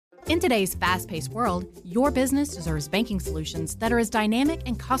In today's fast-paced world, your business deserves banking solutions that are as dynamic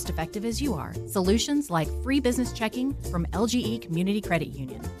and cost-effective as you are. Solutions like free business checking from LGE Community Credit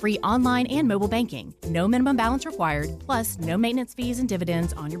Union, free online and mobile banking, no minimum balance required, plus no maintenance fees and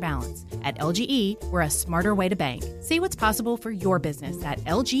dividends on your balance. At LGE, we're a smarter way to bank. See what's possible for your business at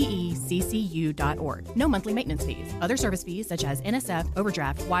lgeccu.org. No monthly maintenance fees. Other service fees such as NSF,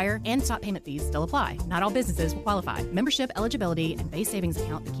 overdraft, wire, and stop payment fees still apply. Not all businesses will qualify. Membership eligibility and base savings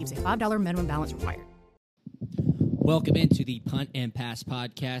account that keeps a $5 minimum balance required. Welcome into the Punt and Pass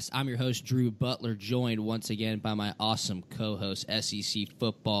podcast. I'm your host, Drew Butler, joined once again by my awesome co-host, SEC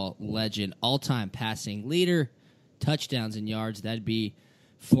football legend, all-time passing leader, touchdowns and yards. That'd be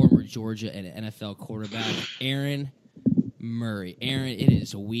former Georgia and NFL quarterback, Aaron Murray. Aaron, it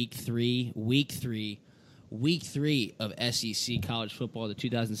is week three of SEC college football, the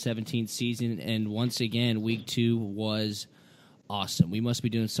 2017 season, and once again, week 2 was awesome. We must be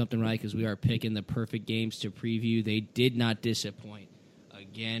doing something right because we are picking the perfect games to preview. They did not disappoint.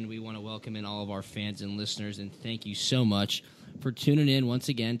 Again, we want to welcome in all of our fans and listeners, and thank you so much for tuning in once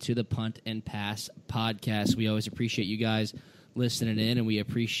again to the Punt and Pass podcast. We always appreciate you guys listening in, and we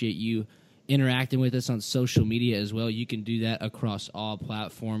appreciate you interacting with us on social media as well. You can do that across all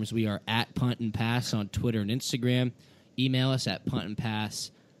platforms. We are at Punt and Pass on Twitter and Instagram. Email us at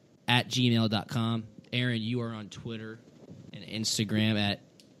puntandpass@gmail.com. Aaron, you are on Twitter and Instagram at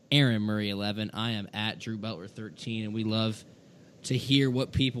Aaron Murray 11. I am at Drew Butler 13, and we love to hear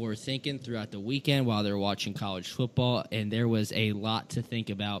what people are thinking throughout the weekend while they're watching college football. And there was a lot to think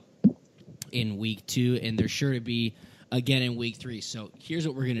about in week 2, and there's sure to be again in week 3. So here's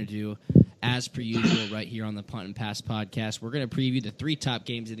what we're going to do. As per usual, right here on the Punt and Pass podcast, we're going to preview the 3 top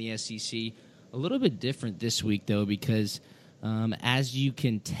games in the SEC. A little bit different this week, though, because as you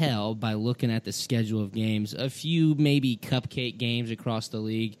can tell by looking at the schedule of games, a few maybe cupcake games across the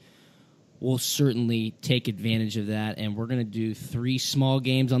league will certainly take advantage of that, and we're going to do 3 small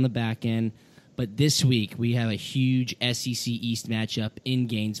games on the back end. But this week, we have a huge SEC East matchup in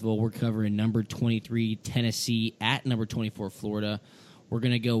Gainesville. We're covering number 23 Tennessee at number 24 Florida. We're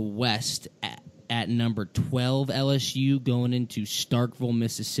going to go west at number 12 LSU, going into Starkville,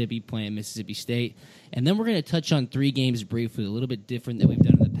 Mississippi, playing Mississippi State. And then we're going to touch on 3 games briefly, a little bit different than we've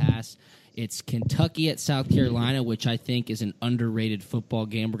done in the past. It's Kentucky at South Carolina, which I think is an underrated football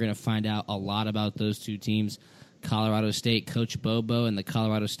game. We're going to find out a lot about those 2 teams. Colorado State, Coach Bobo, and the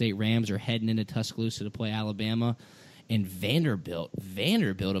Colorado State Rams are heading into Tuscaloosa to play Alabama. And Vanderbilt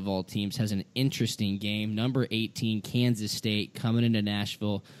of all teams, has an interesting game. Number 18, Kansas State, coming into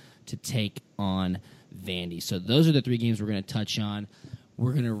Nashville to take on Vandy. So those are the 3 games we're going to touch on.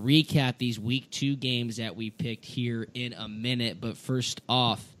 We're going to recap these week 2 games that we picked here in a minute. But first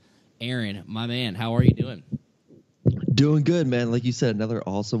off, Aaron, my man, how are you doing? Doing good, man. Like you said, another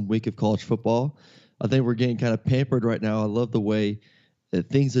awesome week of college football. I think we're getting kind of pampered right now. I love the way that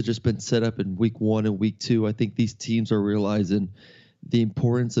things have just been set up in week 1 and week 2. I think these teams are realizing the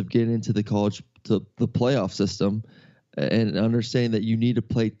importance of getting into the playoff system and understanding that you need to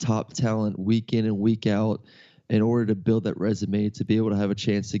play top talent week in and week out in order to build that resume to be able to have a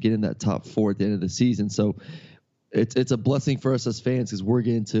chance to get in that top 4 at the end of the season. So it's a blessing for us as fans because we're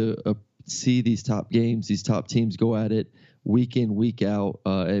getting to see these top games, these top teams go at it week in, week out.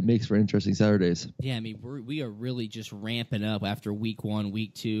 It makes for interesting Saturdays. Yeah, I mean, we are really just ramping up after week 1,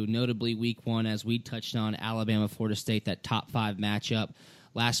 week 2. Notably, week 1, as we touched on, Alabama, Florida State, that top 5 matchup.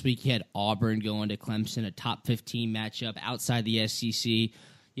 Last week, you had Auburn going to Clemson, a top 15 matchup outside the SEC. You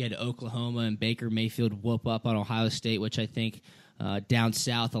had Oklahoma and Baker Mayfield whoop up on Ohio State, which I think down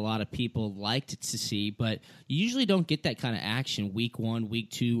south a lot of people liked to see. But you usually don't get that kind of action week 1,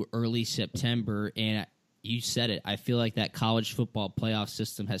 week 2, early September. And you said it. I feel like that college football playoff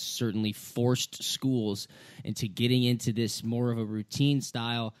system has certainly forced schools into getting into this more of a routine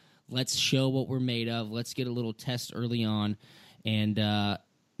style. Let's show what we're made of. Let's get a little test early on and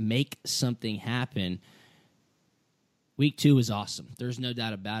make something happen. Week 2 is awesome. There's no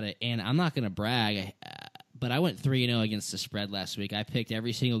doubt about it. And I'm not going to brag, but I went 3-0 against the spread last week. I picked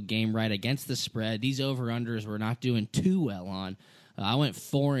every single game right against the spread. These over-unders we're not doing too well on. I went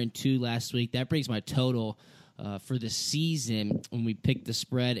 4-2 last week. That brings my total for the season when we picked the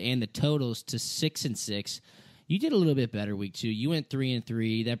spread and the totals to 6-6. You did a little bit better week 2. You went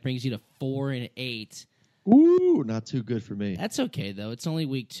 3-3. That brings you to 4-8. Ooh, not too good for me. That's okay, though. It's only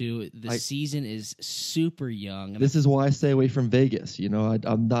week 2. The season is super young. This is why I stay away from Vegas. You know,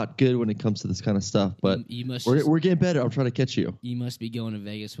 I'm not good when it comes to this kind of stuff, but we're getting better. I'm trying to catch you. You must be going to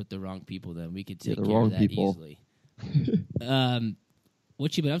Vegas with the wrong people, then. We could take care of that easily.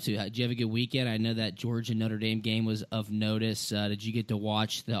 What you been up to? Did you have a good weekend? I know that Georgia Notre Dame game was of notice. Did you get to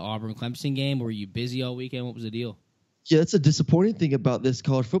watch the Auburn Clemson game? Were you busy all weekend? What was the deal? Yeah, that's a disappointing thing about this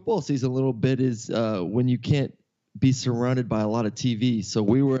college football season a little bit is when you can't be surrounded by a lot of TV. So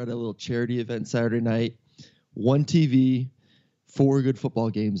we were at a little charity event Saturday night, one TV, 4 good football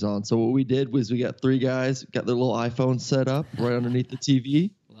games on. So what we did was we got 3 guys, got their little iPhone set up right underneath the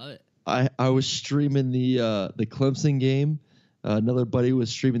TV. Love it. I was streaming the Clemson game. Another buddy was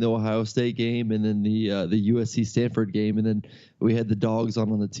streaming the Ohio State game, and then the USC Stanford game, and then we had the dogs on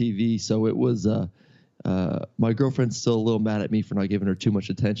the TV. So it was my girlfriend's still a little mad at me for not giving her too much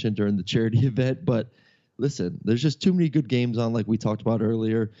attention during the charity event. But listen, there's just too many good games on, like we talked about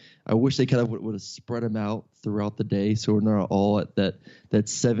earlier. I wish they kind of would have spread them out throughout the day, so we're not all at that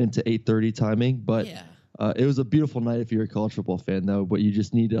 7 to 8:30 timing. But Yeah. It was a beautiful night if you're a college football fan, though. But you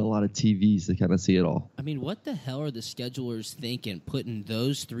just need a lot of TVs to kind of see it all. I mean, what the hell are the schedulers thinking, putting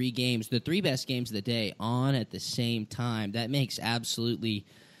those 3 games, the 3 best games of the day, on at the same time? That makes absolutely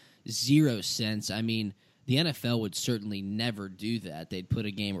zero sense. I mean, the NFL would certainly never do that. They'd put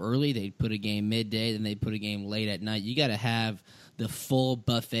a game early, they'd put a game midday, then they'd put a game late at night. You got to have the full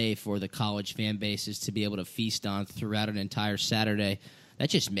buffet for the college fan bases to be able to feast on throughout an entire Saturday. That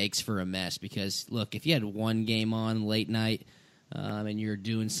just makes for a mess because, look, if you had one game on late night and you're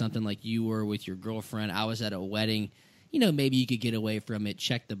doing something like you were with your girlfriend, I was at a wedding, maybe you could get away from it,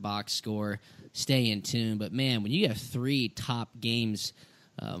 check the box score, stay in tune. But, man, when you have 3 top games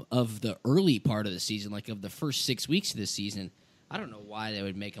of the early part of the season, like of the first 6 weeks of the season, I don't know why they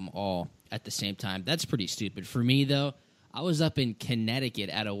would make them all at the same time. That's pretty stupid. For me, though, I was up in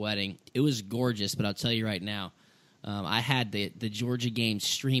Connecticut at a wedding. It was gorgeous, but I'll tell you right now, I had the Georgia game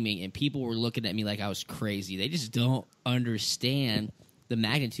streaming, and people were looking at me like I was crazy. They just don't understand the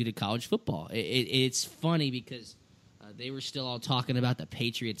magnitude of college football. It's funny because they were still all talking about the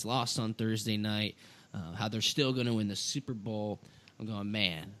Patriots lost on Thursday night, how they're still going to win the Super Bowl. I'm going,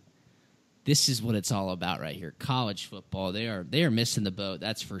 man, this is what it's all about right here. College football, they are missing the boat,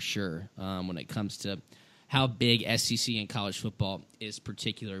 that's for sure, when it comes to how big SEC and college football is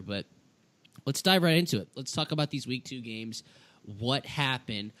particular. But let's dive right into it. Let's talk about these Week 2 games, what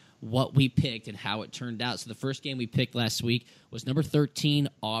happened, what we picked, and how it turned out. So the first game we picked last week was number 13,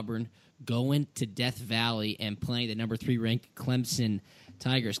 Auburn, going to Death Valley and playing the number 3 ranked Clemson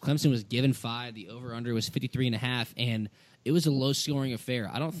Tigers. Clemson was given 5. The over-under was 53.5, and it was a low-scoring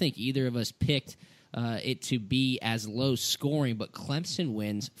affair. I don't think either of us picked it to be as low-scoring, but Clemson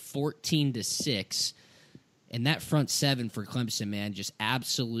wins 14-6. And that front 7 for Clemson, man, just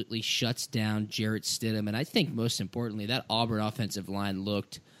absolutely shuts down Jarrett Stidham. And I think most importantly, that Auburn offensive line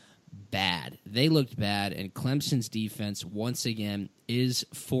looked bad. They looked bad, and Clemson's defense, once again, is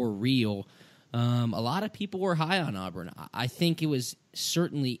for real. A lot of people were high on Auburn. I think it was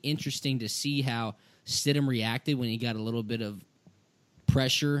certainly interesting to see how Stidham reacted when he got a little bit of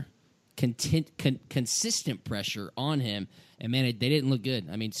pressure, consistent pressure on him. And, man, they didn't look good.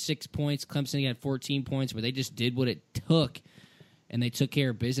 I mean, 6 points. Clemson got 14 points, but they just did what it took, and they took care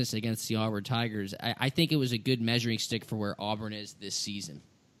of business against the Auburn Tigers. I think it was a good measuring stick for where Auburn is this season.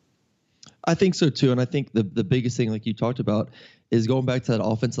 I think so, too, and I think the biggest thing, like you talked about, is going back to that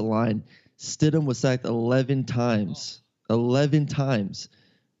offensive line. Stidham was sacked 11 times. 11 times.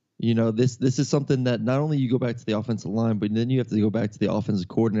 This is something that not only you go back to the offensive line, but then you have to go back to the offensive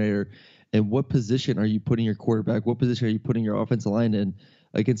coordinator. And what position are you putting your quarterback? What position are you putting your offensive line in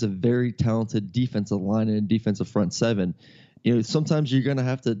against a very talented defensive line and defensive front 7? Sometimes you're going to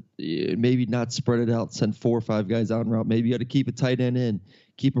have to maybe not spread it out, send 4 or 5 guys out en route. Maybe you got to keep a tight end in,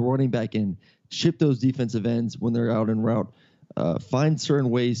 keep a running back in, ship those defensive ends when they're out en route. Find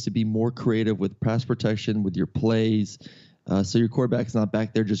certain ways to be more creative with pass protection, with your plays, so your quarterback's not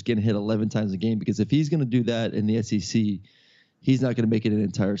back there just getting hit 11 times a game. Because if he's going to do that in the SEC, he's not going to make it an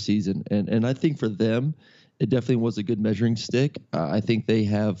entire season. And I think for them, it definitely was a good measuring stick. I think they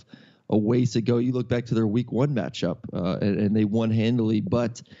have a ways to go. You look back to their Week 1 matchup, and they won handily,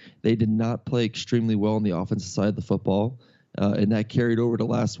 but they did not play extremely well on the offensive side of the football, and that carried over to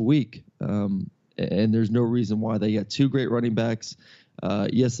last week. And there's no reason why. They got 2 great running backs.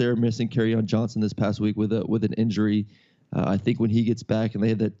 Yes, they were missing Kerryon Johnson this past week with an injury. I think when he gets back and they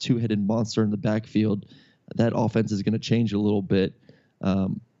have that 2-headed monster in the backfield, that offense is going to change a little bit.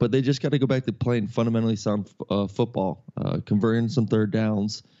 But they just got to go back to playing fundamentally sound football, converting some third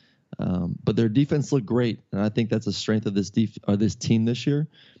downs. But their defense looked great, and I think that's a strength of this team this year.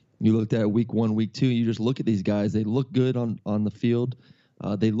 You looked at Week 1, Week 2, you just look at these guys. They look good on the field.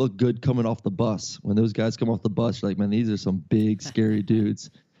 They look good coming off the bus. When those guys come off the bus, you're like, man, these are some big, scary dudes.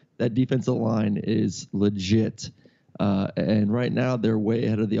 That defensive line is legit. And right now they're way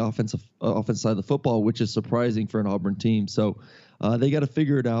ahead of the offense side of the football, which is surprising for an Auburn team. So they got to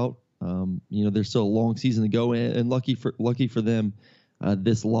figure it out. There's still a long season to go, and lucky for them,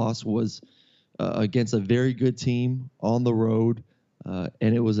 this loss was against a very good team on the road,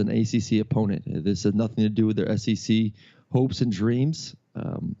 and it was an ACC opponent. This had nothing to do with their SEC hopes and dreams.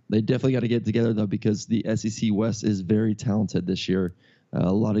 They definitely got to get together, though, because the SEC West is very talented this year. A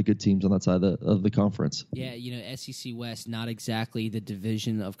lot of good teams on that side of the conference. Yeah, SEC West, not exactly the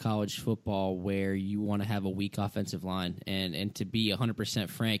division of college football where you want to have a weak offensive line. And to be 100%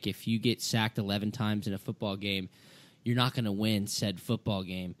 frank, if you get sacked 11 times in a football game, you're not going to win said football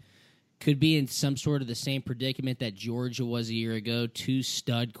game. Could be in some sort of the same predicament that Georgia was a year ago. 2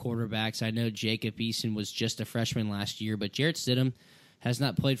 stud quarterbacks. I know Jacob Eason was just a freshman last year, but Jarrett Stidham has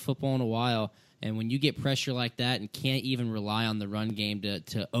not played football in a while. And when you get pressure like that and can't even rely on the run game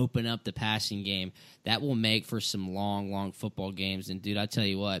to open up the passing game, that will make for some long, long football games. And, dude, I tell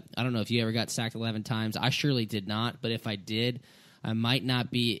you what, I don't know if you ever got sacked 11 times. I surely did not. But if I did, I might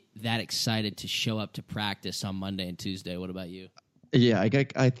not be that excited to show up to practice on Monday and Tuesday. What about you? Yeah, I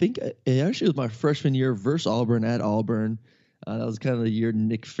think it actually was my freshman year versus Auburn at Auburn. That was kind of the year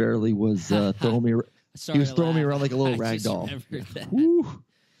Nick Fairley was throwing me. He was throwing me around like a little rag doll.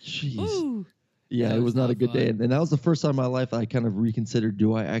 Jeez. Ooh. Yeah, it was not a good day. And that was the first time in my life I kind of reconsidered,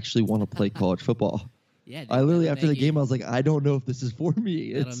 do I actually want to play college football? Yeah, dude, I literally, after the game, I was like, I don't know if this is for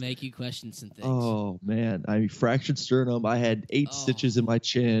me. That'll make you question some things. Oh, man. I fractured sternum. I had 8 stitches in my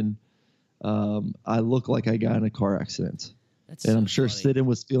chin. I look like I got in a car accident. And I'm sure Stidham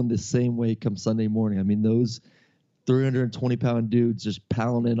was feeling the same way come Sunday morning. I mean, those 320-pound dudes just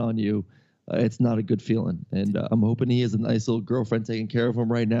pounding on you. It's not a good feeling. And I'm hoping he has a nice little girlfriend taking care of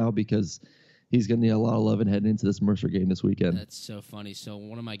him right now, because he's going to need a lot of love and heading into this Mercer game this weekend. That's so funny. So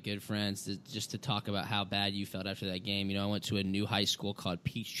one of my good friends, just to talk about how bad you felt after that game, I went to a new high school called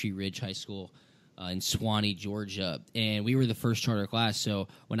Peachtree Ridge High School in Swanee, Georgia, and we were the first charter class. So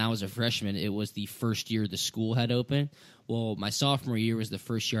when I was a freshman, it was the first year the school had opened. Well, my sophomore year was the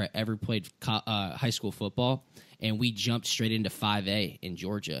first year I ever played high school football, and we jumped straight into 5A in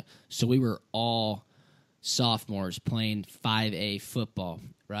Georgia. So we were all sophomores playing 5A football,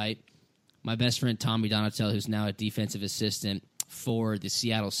 right? My best friend Tommy Donatel, who's now a defensive assistant for the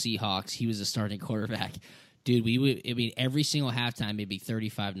Seattle Seahawks, he was a starting quarterback. Dude, every single halftime it'd be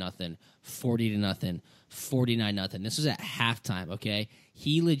 35-0, 40-0, 49-0. This was at halftime, okay?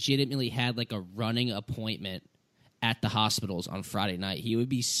 He legitimately had like a running appointment at the hospitals on Friday night. He would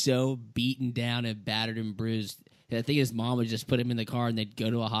be so beaten down and battered and bruised. I think his mom would just put him in the car and they'd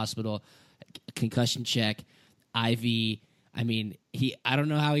go to a hospital, concussion check, IV. I don't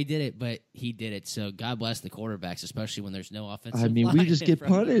know how he did it, but he did it. So God bless the quarterbacks, especially when there's no offensive line. We just get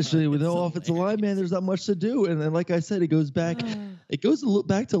punished with no offensive line, man. There's not much to do. And then, like I said, it goes back to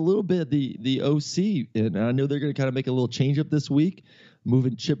a little bit the OC. And I know they're going to kind of make a little change up this week,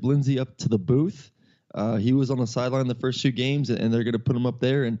 moving Chip Lindsey up to the booth. He was on the sideline the first 2 games, and they're going to put him up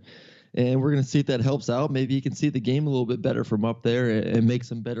there. And we're going to see if that helps out. Maybe he can see the game a little bit better from up there and make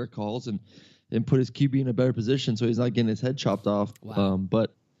some better calls and put his QB in a better position so he's not getting his head chopped off. Wow.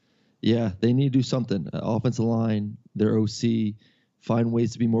 But, yeah, they need to do something. Offensive line, their OC, find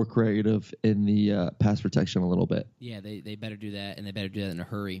ways to be more creative in the pass protection a little bit. Yeah, they better do that, and they better do that in a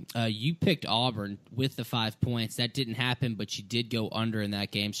hurry. You picked Auburn with the 5 points. That didn't happen, but you did go under in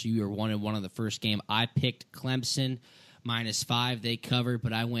that game, so you were 1-1 on the first game. I picked Clemson -5. They covered,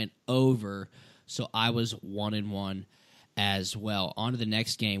 but I went over, so I was 1-1. As well. On to the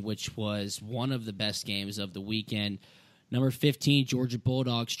next game, which was one of the best games of the weekend. Number 15, Georgia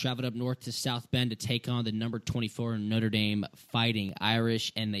Bulldogs traveled up north to South Bend to take on the number 24 Notre Dame Fighting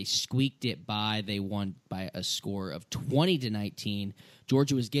Irish, and they squeaked it by. They won by a score of 20-19.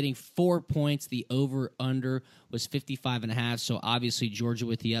 Georgia was getting 4 points. The over-under was 55.5, so obviously Georgia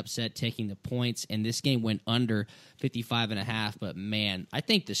with the upset taking the points, and this game went under 55.5. But, man, I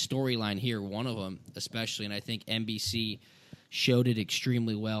think the storyline here, one of them especially, and I think NBC showed it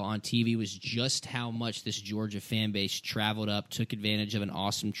extremely well on TV, was just how much this Georgia fan base traveled up, took advantage of an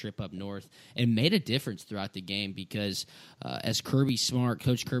awesome trip up north, and made a difference throughout the game because, as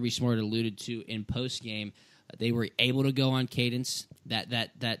Coach Kirby Smart alluded to in postgame, they were able to go on cadence.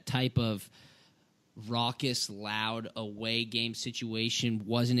 That type of raucous, loud away game situation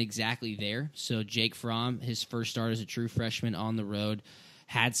wasn't exactly there. So Jake Fromm, his first start as a true freshman on the road,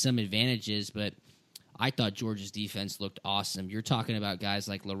 had some advantages, but I thought Georgia's defense looked awesome. You're talking about guys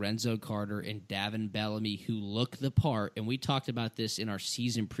like Lorenzo Carter and Davin Bellamy who look the part, and we talked about this in our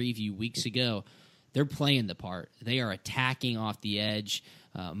season preview weeks ago. They're playing the part. They are attacking off the edge.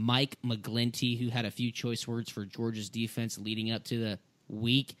 Mike McGlinty, who had a few choice words for Georgia's defense leading up to the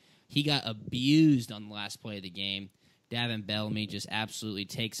week, he got abused on the last play of the game. Davin Bellamy just absolutely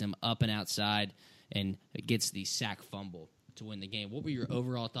takes him up and outside and gets the sack fumble to win the game. What were your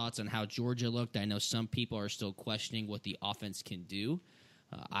overall thoughts on how Georgia looked? I know some people are still questioning what the offense can do.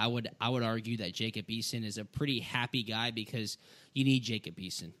 I would argue that Jacob Eason is a pretty happy guy because you need Jacob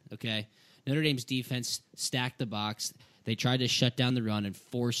Eason, okay? Notre Dame's defense stacked the box. They tried to shut down the run and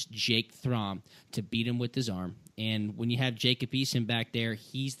force Jake Throm to beat him with his arm. And when you have Jacob Eason back there,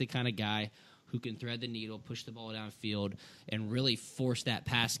 he's the kind of guy who can thread the needle, push the ball downfield, and really force that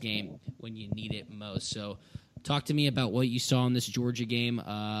pass game when you need it most. So talk to me about what you saw in this Georgia game.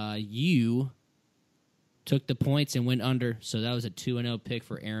 You took the points and went under, so that was a 2-0 pick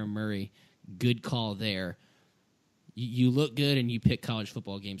for Aaron Murray. Good call there. You look good, and you pick college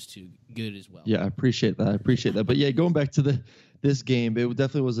football games too good as well. Yeah, I appreciate that. But, yeah, going back to this game, it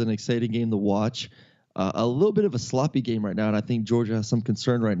definitely was an exciting game to watch. A little bit of a sloppy game right now, and I think Georgia has some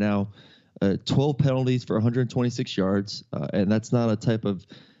concern right now. 12 penalties for 126 yards, and that's not a type of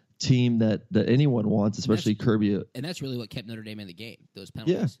team that anyone wants, especially Kirby. And that's really what kept Notre Dame in the game, those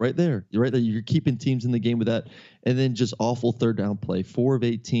penalties. Yeah, right there. You're right there. You're keeping teams in the game with that. And then just awful third down play, 4 of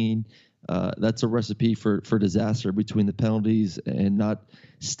 18. That's a recipe for disaster between the penalties and not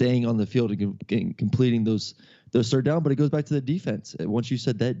staying on the field and completing those third down. But it goes back to the defense. Once you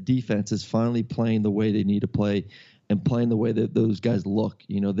said that defense is finally playing the way they need to play and playing the way that those guys look.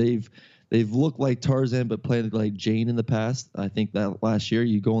 You know, they've looked like Tarzan but played like Jane in the past. I think that last year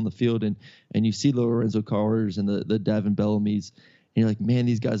you go on the field and you see the Lorenzo Carters and the Davin Bellamy's, and you're like, man,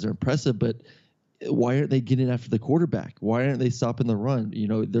 these guys are impressive, but why aren't they getting after the quarterback? Why aren't they stopping the run? You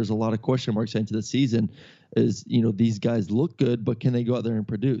know, there's a lot of question marks into the season. Is, you know, these guys look good, but can they go out there and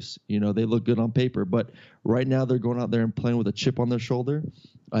produce? You know, they look good on paper, but right now they're going out there and playing with a chip on their shoulder.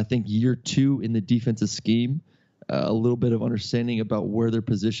 I think year 2 in the defensive scheme, a little bit of understanding about where their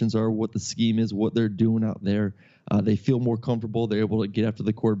positions are, what the scheme is, what they're doing out there. They feel more comfortable. They're able to get after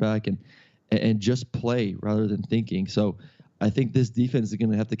the quarterback and just play rather than thinking. So I think this defense is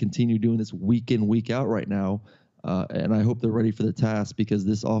going to have to continue doing this week in, week out right now. And I hope they're ready for the task, because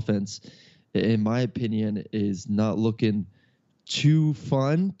this offense, in my opinion, is not looking too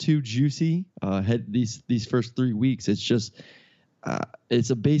fun, too juicy. These first 3 weeks, it's just it's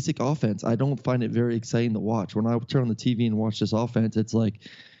a basic offense. I don't find it very exciting to watch. When I turn on the TV and watch this offense, it's like,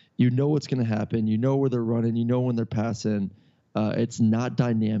 you know what's going to happen. You know where they're running. You know when they're passing. It's not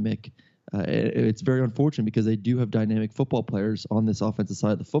dynamic. It's very unfortunate because they do have dynamic football players on this offensive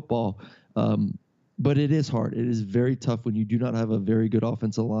side of the football. But it is hard. It is very tough when you do not have a very good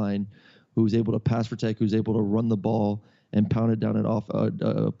offensive line who's able to pass protect, who's able to run the ball and pound it down and off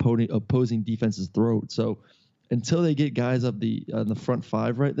opposing defense's throat. So until they get guys up on the front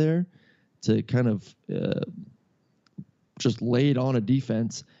 5 right there to kind of just lay it on a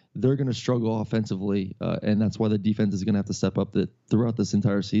defense, they're going to struggle offensively, and that's why the defense is going to have to step up throughout this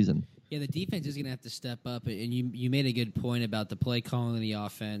entire season. Yeah, the defense is going to have to step up, and you made a good point about the play calling of the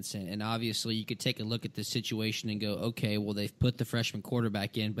offense, and obviously you could take a look at the situation and go, okay, well, they've put the freshman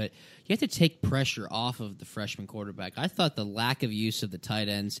quarterback in, but you have to take pressure off of the freshman quarterback. I thought the lack of use of the tight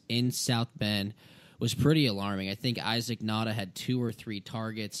ends in South Bend was pretty alarming. I think Isaac Nada had 2 or 3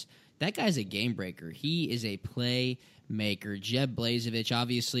 targets. That guy's a game breaker. He is a playmaker. Jeb Blazevich,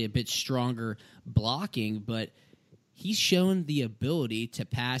 obviously a bit stronger blocking, but he's shown the ability to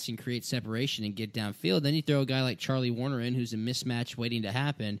pass and create separation and get downfield. Then you throw a guy like Charlie Warner in, who's a mismatch waiting to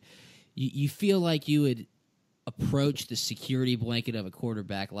happen. You feel like you would approach the security blanket of a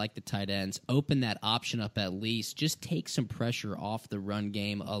quarterback like the tight ends, open that option up at least, just take some pressure off the run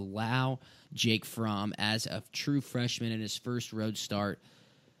game, allow Jake Fromm, as a true freshman in his first road start,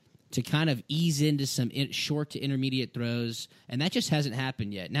 to kind of ease into some short to intermediate throws, and that just hasn't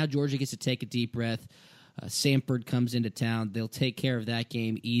happened yet. Now Georgia gets to take a deep breath. Samford comes into town. They'll take care of that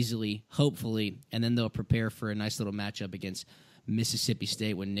game easily, hopefully, and then they'll prepare for a nice little matchup against Mississippi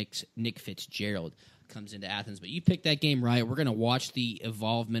State when Nick Fitzgerald comes into Athens. But you picked that game right. We're going to watch the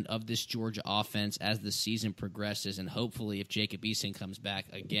evolvement of this Georgia offense as the season progresses, and hopefully if Jacob Eason comes back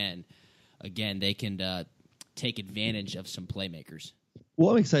again, they can take advantage of some playmakers.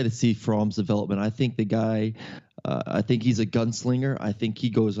 Well, I'm excited to see Fromm's development. I think the guy, I think he's a gunslinger. I think he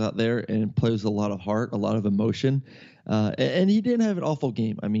goes out there and plays a lot of heart, a lot of emotion. And he didn't have an awful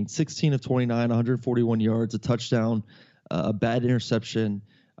game. I mean, 16 of 29, 141 yards, a touchdown, a bad interception.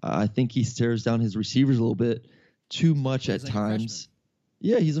 I think he stares down his receivers a little bit too much at times.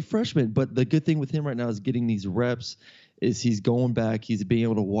 Yeah, he's a freshman. But the good thing with him right now is getting these reps is he's going back, he's being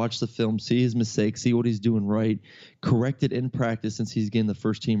able to watch the film, see his mistakes, see what he's doing right, correct it in practice since he's getting the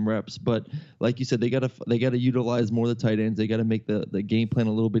first team reps. But like you said, they gotta utilize more of the tight ends. They gotta make the game plan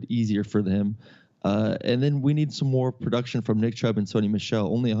a little bit easier for them. And then we need some more production from Nick Chubb and Sony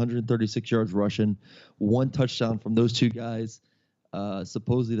Michel. Only 136 yards rushing, 1 touchdown from those two guys.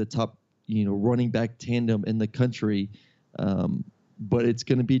 Supposedly the top, running back tandem in the country. But it's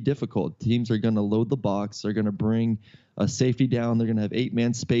going to be difficult. Teams are going to load the box. They're going to bring a safety down. They're going to have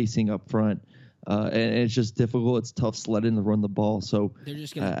 8-man spacing up front. And it's just difficult. It's tough sledding to run the ball. So they're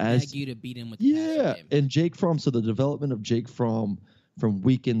just going to beg you to beat him with the passing game. And Jake Fromm. So the development of Jake Fromm from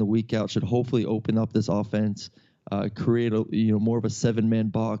week in to week out should hopefully open up this offense, create more of a 7-man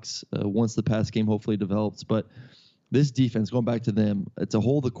box once the pass game hopefully develops. But this defense, going back to them, to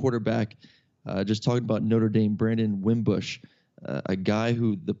hold the quarterback, just talking about Notre Dame, Brandon Wimbush, a guy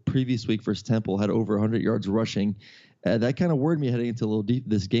who the previous week versus Temple had over 100 yards rushing. That kind of worried me heading into a little deep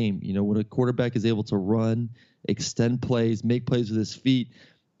this game. When a quarterback is able to run, extend plays, make plays with his feet,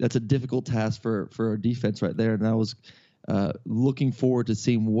 that's a difficult task for our defense right there. And I was looking forward to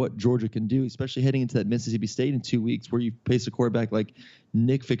seeing what Georgia can do, especially heading into that Mississippi State in 2 weeks where you face a quarterback like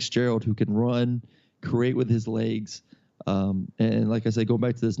Nick Fitzgerald who can run, create with his legs. And like I said, going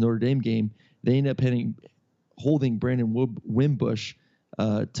back to this Notre Dame game, they end up holding Brandon Wimbush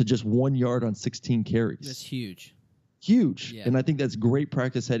to just 1 yard on 16 carries. That's huge. Yeah. And I think that's great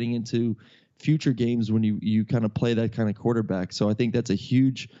practice heading into future games when you kind of play that kind of quarterback. So I think that's a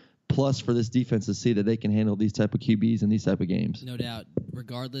huge plus for this defense to see that they can handle these type of QBs in these type of games. No doubt.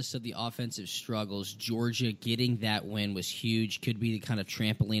 Regardless of the offensive struggles, Georgia getting that win was huge. Could be the kind of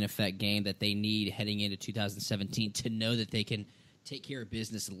trampoline effect game that they need heading into 2017 to know that they can take care of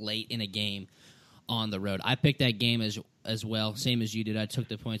business late in a game on the road. I picked that game as well, same as you did. I took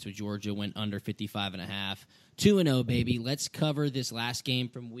the points with Georgia, went under 55.5. 2-0, baby. Let's cover this last game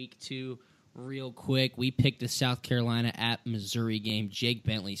from week 2 real quick. We picked the South Carolina at Missouri game. Jake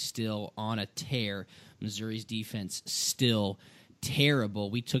Bentley still on a tear. Missouri's defense still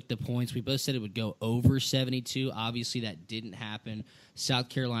terrible. We took the points. We both said it would go over 72. Obviously, that didn't happen. South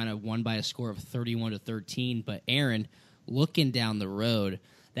Carolina won by a score of 31-13. But, Aaron, looking down the road,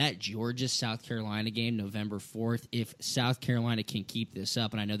 that Georgia-South Carolina game, November 4th, if South Carolina can keep this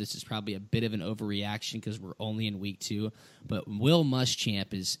up, and I know this is probably a bit of an overreaction because we're only in week 2, but Will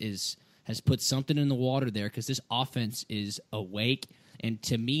Muschamp has put something in the water there because this offense is awake, and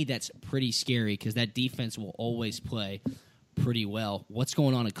to me that's pretty scary because that defense will always play pretty well. What's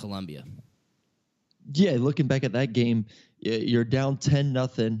going on in Columbia? Yeah, looking back at that game, you're down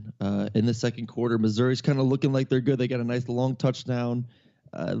 10-0 in the second quarter. Missouri's kind of looking like they're good. They got a nice long touchdown.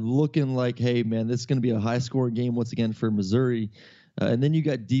 Looking like, hey, man, this is going to be a high-scoring game once again for Missouri. And then you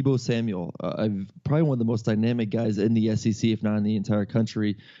got Deebo Samuel, probably one of the most dynamic guys in the SEC, if not in the entire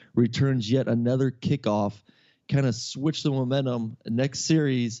country, returns yet another kickoff, kind of switch the momentum. Next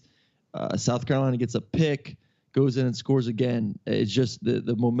series, South Carolina gets a pick, goes in and scores again. It's just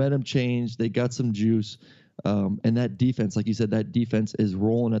the momentum changed. They got some juice. And that defense, like you said, that defense is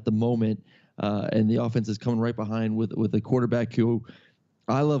rolling at the moment. And the offense is coming right behind with a quarterback who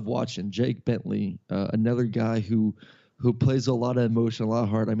I love watching, Jake Bentley, another guy who plays a lot of emotion, a lot of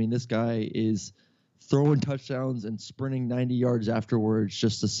heart. I mean, this guy is throwing touchdowns and sprinting 90 yards afterwards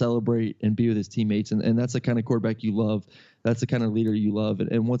just to celebrate and be with his teammates. And that's the kind of quarterback you love. That's the kind of leader you love.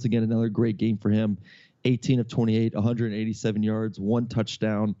 And once again, another great game for him. 18 of 28, 187 yards, 1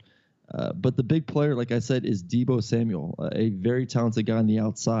 touchdown. But the big player, like I said, is Deebo Samuel, a very talented guy on the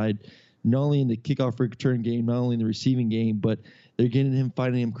outside, not only in the kickoff return game, not only in the receiving game, but they're getting him,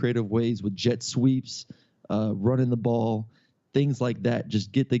 finding him creative ways with jet sweeps, running the ball, things like that.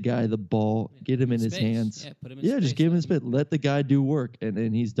 Just get the guy the ball, get him in his hands. Yeah, put him in space. Just give him space. Let the guy do work,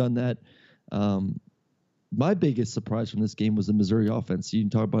 and he's done that. My biggest surprise from this game was the Missouri offense. You can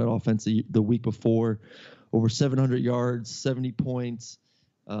talk about offense the week before, over 700 yards, 70 points,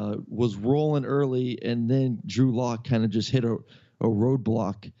 was rolling early, and then Drew Lock kind of just hit a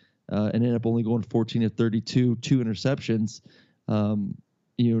roadblock and ended up only going 14 of 32, 2 interceptions. And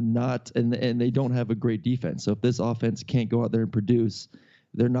they don't have a great defense. So if this offense can't go out there and produce,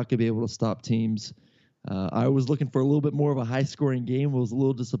 they're not going to be able to stop teams. I was looking for a little bit more of a high-scoring game. I was a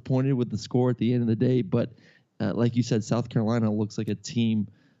little disappointed with the score at the end of the day. But like you said, South Carolina looks like a team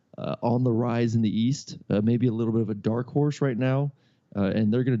on the rise in the East, maybe a little bit of a dark horse right now.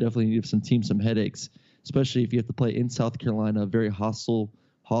 And they're going to definitely give some headaches, especially if you have to play in South Carolina, a very hostile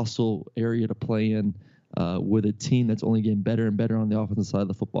area to play in. With a team that's only getting better and better on the offensive side of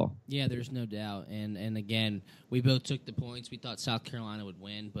the football. Yeah, there's no doubt. And again, we both took the points. We thought South Carolina would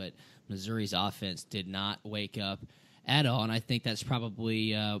win, but Missouri's offense did not wake up at all, and I think that's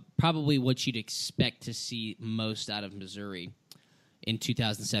probably what you'd expect to see most out of Missouri in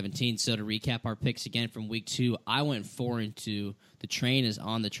 2017. So to recap our picks again from week 2, I went 4-2. The train is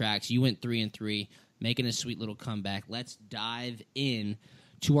on the tracks. You went 3-3, making a sweet little comeback. Let's dive in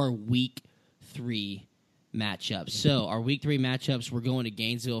to our week 3 matchups. So our week 3 matchups, we're going to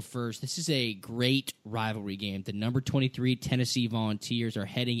Gainesville first. This is a great rivalry game. The number 23 Tennessee Volunteers are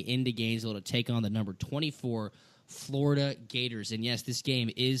heading into Gainesville to take on the number 24 Florida Gators. And yes, this game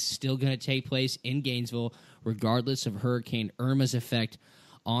is still going to take place in Gainesville, regardless of Hurricane Irma's effect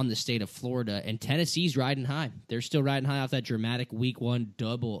on the state of Florida. And Tennessee's riding high. They're still riding high off that dramatic week 1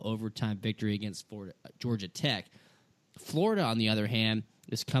 double overtime victory against Georgia Tech. Florida, on the other hand,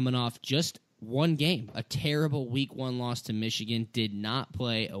 is coming off just one game, a terrible week 1 loss to Michigan, did not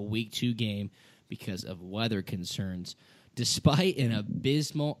play a week 2 game because of weather concerns. Despite an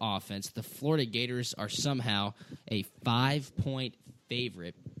abysmal offense, the Florida Gators are somehow a 5-point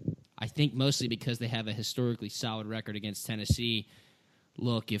favorite. I think mostly because they have a historically solid record against Tennessee.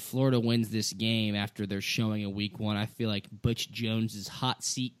 Look, if Florida wins this game after they're showing a week 1, I feel like Butch Jones's hot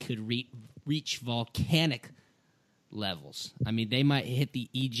seat could reach volcanic levels. I mean, they might hit the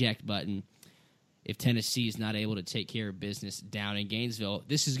eject button if Tennessee is not able to take care of business down in Gainesville.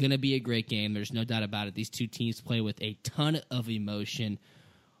 This is going to be a great game. There's no doubt about it. These two teams play with a ton of emotion.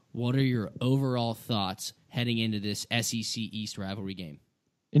 What are your overall thoughts heading into this SEC East rivalry game?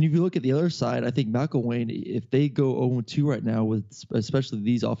 And if you look at the other side, I think McElwain, if they go 0-2 right now with especially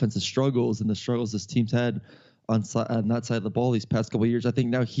these offensive struggles and the struggles this team's had on that side of the ball these past couple of years, I think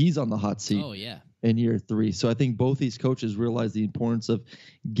now he's on the hot seat. Oh, yeah. In year 3. So I think both these coaches realize the importance of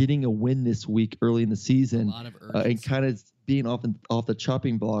getting a win this week early in the season, a lot of urgency, and kind of being off the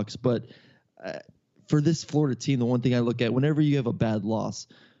chopping blocks. But for this Florida team, the one thing I look at whenever you have a bad loss,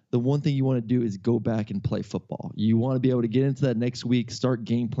 the one thing you want to do is go back and play football. You want to be able to get into that next week, start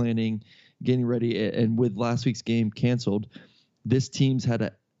game planning, getting ready. And with last week's game canceled, this team's had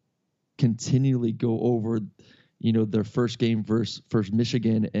to continually go over their first game versus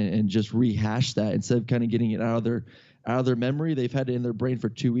Michigan and just rehash that instead of kind of getting it out of their memory. They've had it in their brain for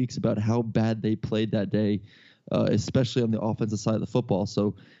 2 weeks about how bad they played that day, especially on the offensive side of the football.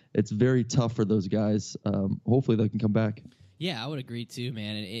 So it's very tough for those guys. Hopefully they can come back. Yeah, I would agree too,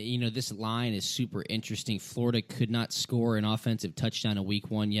 man. And this line is super interesting. Florida could not score an offensive touchdown in week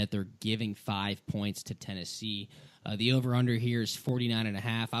 1, yet they're giving 5 points to Tennessee. The over-under here is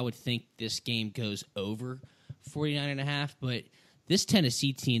 49.5. I would think this game goes over 49.5, but this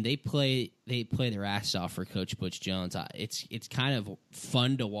Tennessee team, they play their ass off for Coach Butch Jones. It's kind of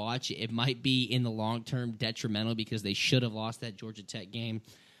fun to watch. It might be in the long term detrimental because they should have lost that Georgia Tech game.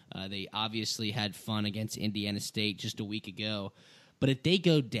 They obviously had fun against Indiana State just a week ago. But if they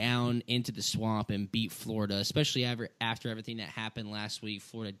go down into the swamp and beat Florida, especially after everything that happened last week,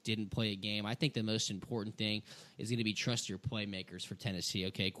 Florida didn't play a game, I think the most important thing is going to be trust your playmakers for Tennessee.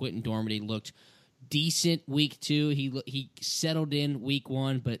 Okay, Quentin Dormady looked decent week 2. He settled in week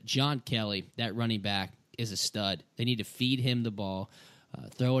 1, but John Kelly, that running back, is a stud. They need to feed him the ball,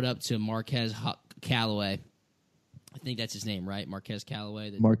 throw it up to Marquez Callaway. I think that's his name, right? Marquez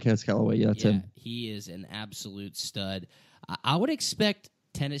Callaway. Marquez Callaway, yeah, that's him. He is an absolute stud. I would expect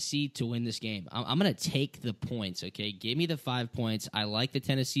Tennessee to win this game. I'm going to take the points, okay? Give me the 5 points. I like the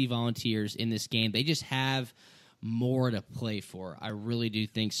Tennessee Volunteers in this game. They just have more to play for. I really do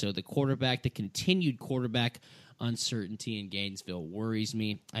think so. The continued quarterback uncertainty in Gainesville worries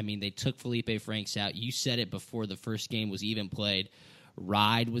me. I mean, they took Felipe Franks out. You said it before the first game was even played.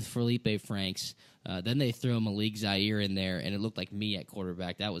 Ride with Felipe Franks. Then they throw Malik Zaire in there, and it looked like me at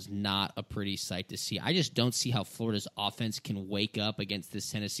quarterback. That was not a pretty sight to see. I just don't see how Florida's offense can wake up against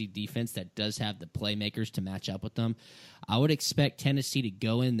this Tennessee defense that does have the playmakers to match up with them. I would expect Tennessee to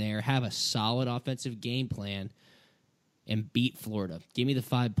go in there, have a solid offensive game plan, and beat Florida. Give me the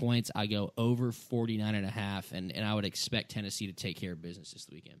 5 points. I go over 49.5, and I would expect Tennessee to take care of business this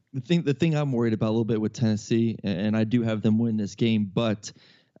weekend. The thing I'm worried about a little bit with Tennessee, and I do have them win this game, but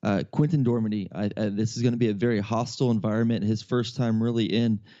Quentin Dormady, this is going to be a very hostile environment. His first time really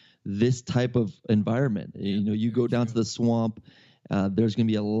in this type of environment. Yeah, you go down to the swamp. There's going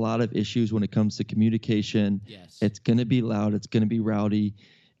to be a lot of issues when it comes to communication. Yes. It's going to be loud. It's going to be rowdy.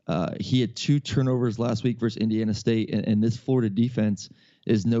 He had 2 turnovers last week versus Indiana State, and this Florida defense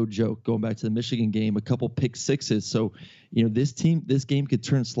is no joke. Going back to the Michigan game, a couple pick sixes. So, this game could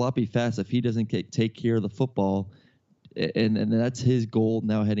turn sloppy fast if he doesn't take care of the football. And that's his goal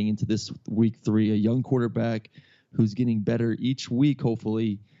now heading into this week 3, a young quarterback who's getting better each week,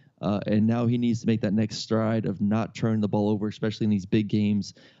 hopefully. And now he needs to make that next stride of not turning the ball over, especially in these big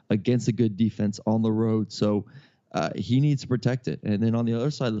games against a good defense on the road. So he needs to protect it. And then on the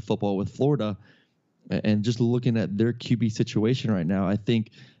other side of the football with Florida, and just looking at their QB situation right now, I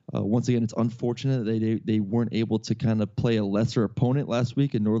think once again it's unfortunate that they weren't able to kind of play a lesser opponent last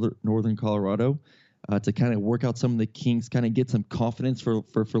week in Northern Colorado to kind of work out some of the kinks, kind of get some confidence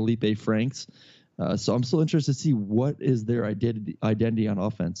for Felipe Franks. So I'm still interested to see what is their identity on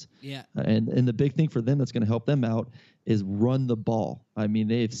offense. Yeah. And the big thing for them that's going to help them out is run the ball. I mean,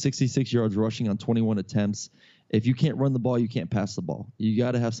 they have 66 yards rushing on 21 attempts. If you can't run the ball, you can't pass the ball. You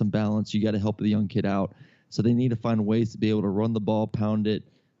got to have some balance. You got to help the young kid out. So they need to find ways to be able to run the ball, pound it,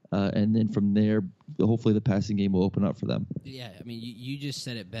 and then from there, hopefully the passing game will open up for them. Yeah, I mean, you just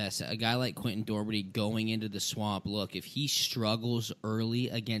said it best. A guy like Quentin Dougherty going into the Swamp, look, if he struggles early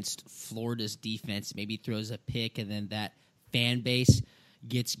against Florida's defense, maybe throws a pick, and then that fan base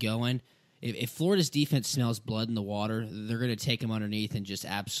gets going, if Florida's defense smells blood in the water, they're going to take him underneath and just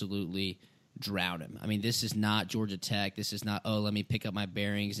absolutely drown him. I mean, this is not Georgia Tech. This is not, let me pick up my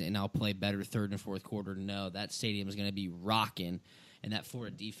bearings and I'll play better third and fourth quarter. No, that stadium is going to be rocking. And that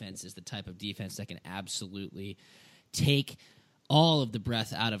Florida defense is the type of defense that can absolutely take all of the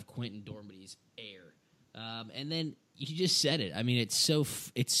breath out of Quentin Dougherty's air. And then you just said it. I mean, it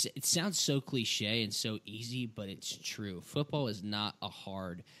sounds so cliche and so easy, but it's true. Football is not a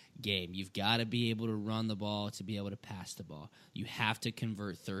hard game. You've got to be able to run the ball to be able to pass the ball. You have to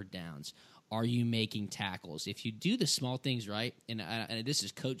convert third downs. Are you making tackles? If you do the small things right, and this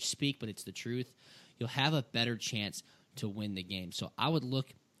is coach speak, but it's the truth, you'll have a better chance to win the game. So I would look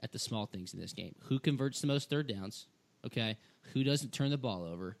at the small things in this game. Who converts the most third downs? Okay. Who doesn't turn the ball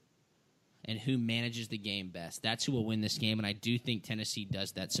over? And who manages the game best? That's who will win this game, and I do think Tennessee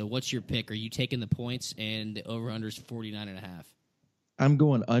does that. So what's your pick? Are you taking the points, and the over-under is 49.5? I'm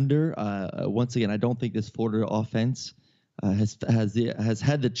going under. Once again, I don't think this Florida offense has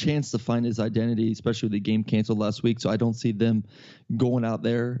had the chance to find his identity, especially with the game canceled last week. So I don't see them going out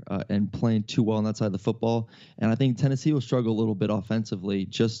there and playing too well on that side of the football. And I think Tennessee will struggle a little bit offensively,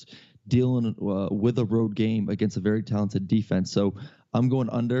 just dealing with a road game against a very talented defense. So I'm going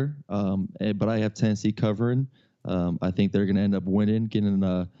under, but I have Tennessee covering. I think they're going to end up winning, getting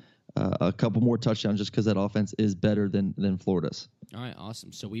a couple more touchdowns just because that offense is better than Florida's. All right,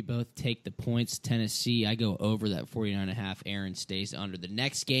 awesome. So we both take the points. Tennessee, I go over that 49.5. Aaron stays under. The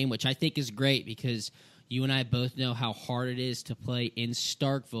next game, which I think is great because you and I both know how hard it is to play in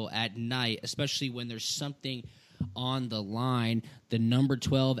Starkville at night, especially when there's something on the line. The number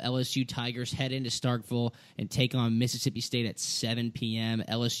 12 LSU Tigers head into Starkville and take on Mississippi State at 7 p.m.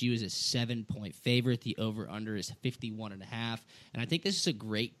 LSU is a 7-point favorite. The over-under is 51.5. And I think this is a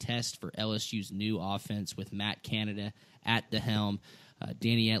great test for LSU's new offense with Matt Canada at the helm.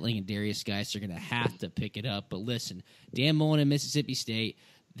 Danny Etling and Darius Geis are going to have to pick it up. But listen, Dan Mullen and Mississippi State,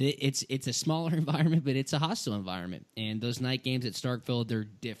 it's a smaller environment, but it's a hostile environment. And those night games at Starkville, they're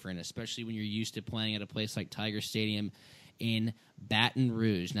different, especially when you're used to playing at a place like Tiger Stadium in Baton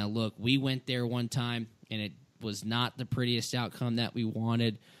Rouge. Now, look, we went there one time, and it was not the prettiest outcome that we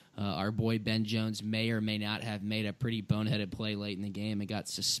wanted. Our boy Ben Jones may or may not have made a pretty boneheaded play late in the game and got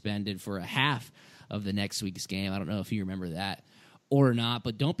suspended for a half of the next week's game. I don't know if you remember that or not,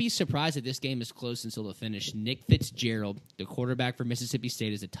 but don't be surprised that this game is close until the finish. Nick Fitzgerald, the quarterback for Mississippi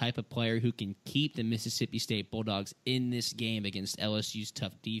State, is the type of player who can keep the Mississippi State Bulldogs in this game against LSU's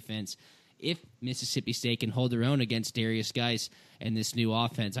tough defense. If Mississippi State can hold their own against Darius Geis and this new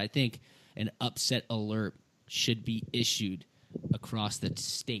offense, I think an upset alert should be issued across the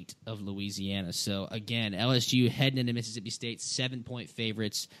state of Louisiana. So, again, LSU heading into Mississippi State, 7-point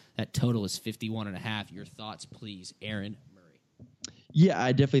favorites. That total is 51.5. Your thoughts, please, Aaron Murray. Yeah,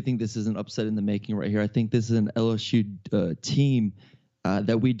 I definitely think this is an upset in the making right here. I think this is an LSU team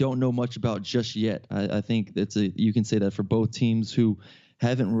that we don't know much about just yet. I think you can say that for both teams who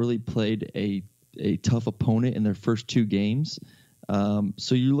haven't really played a tough opponent in their first two games.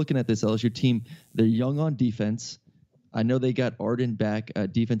 So you're looking at this LSU team. They're young on defense. I know they got Arden back,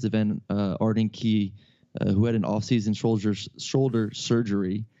 defensive end Arden Key, who had an offseason shoulder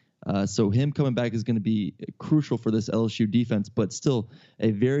surgery. So him coming back is going to be crucial for this LSU defense, but still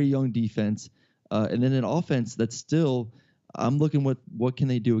a very young defense. And then an offense that's still, I'm looking what can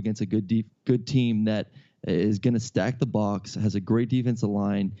they do against a good team that is going to stack the box, has a great defensive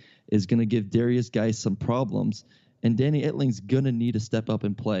line, is going to give Darius Geis some problems, and Danny Etling's going to need to step up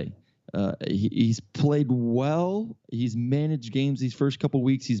and play. He's played well. He's managed games these first couple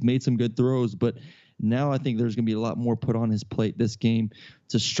weeks. He's made some good throws, but now I think there's going to be a lot more put on his plate this game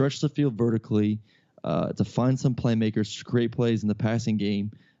to stretch the field vertically, to find some playmakers, to create plays in the passing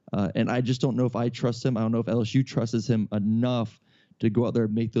game. And I just don't know if I trust him. I don't know if LSU trusts him enough to go out there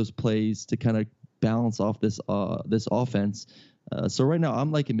and make those plays to kind of balance off this offense. So right now,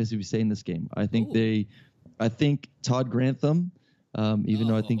 I'm liking Mississippi State in this game. I think Todd Grantham, even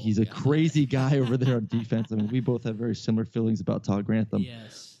though I think he's a crazy guy over there on defense. I mean, we both have very similar feelings about Todd Grantham.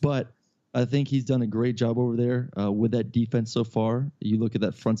 Yes. But I think he's done a great job over there with that defense so far. You look at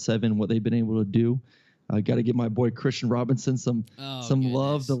that front seven, what they've been able to do. I got to give my boy Christian Robinson some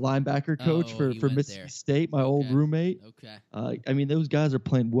love, the linebacker coach for Mississippi State, my old roommate. Okay. I mean, those guys are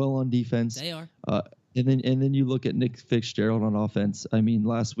playing well on defense. They are. And then you look at Nick Fitzgerald on offense. I mean,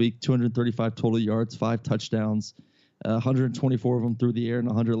 last week 235 total yards, 5 touchdowns, 124 of them through the air, and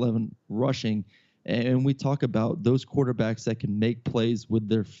 111 rushing. And we talk about those quarterbacks that can make plays with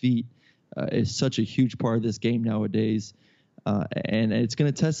their feet is such a huge part of this game nowadays. And it's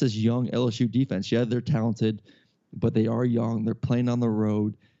going to test this young LSU defense. Yeah, they're talented, but they are young. They're playing on the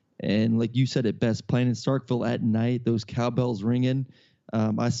road. And like you said it best, playing in Starkville at night, those cowbells ringing.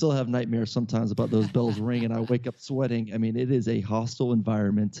 I still have nightmares sometimes about those bells ringing. I wake up sweating. I mean, it is a hostile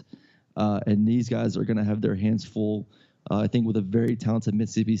environment. And these guys are going to have their hands full, I think, with a very talented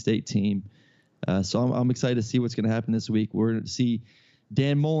Mississippi State team. So I'm excited to see what's going to happen this week. We're going to see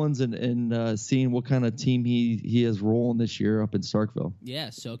Dan Mullins and seeing what kind of team he has rolling this year up in Starkville. Yeah,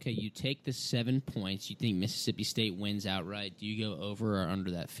 so, okay, you take the 7 points. You think Mississippi State wins outright. Do you go over or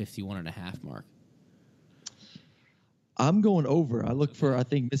under that 51.5 mark? I'm going over. I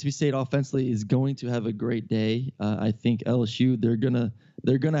think Mississippi State offensively is going to have a great day. I think LSU,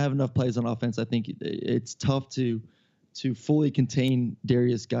 they're gonna have enough plays on offense. I think it's tough to fully contain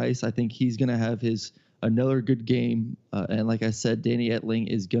Darius Geis. I think he's gonna have another good game. And like I said, Danny Etling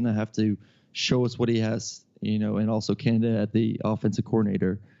is gonna have to show us what he has, and also Canada at the offensive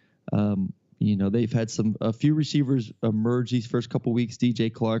coordinator. They've had a few receivers emerge these first couple weeks,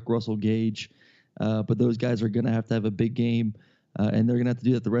 DJ Clark, Russell Gage. But those guys are going to have a big game, and they're going to have to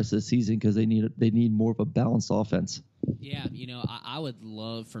do that the rest of the season because they need more of a balanced offense. Yeah, I would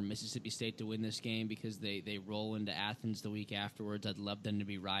love for Mississippi State to win this game because they roll into Athens the week afterwards. I'd love them to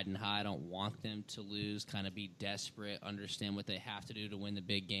be riding high. I don't want them to lose, kind of be desperate, understand what they have to do to win the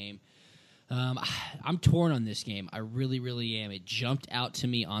big game. I'm torn on this game. I really, really am. It jumped out to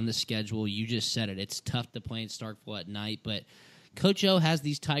me on the schedule. You just said it. It's tough to play in Starkville at night, but Coach O has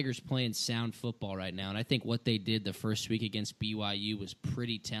these Tigers playing sound football right now, and I think what they did the first week against BYU was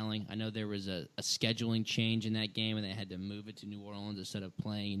pretty telling. I know there was a scheduling change in that game, and they had to move it to New Orleans instead of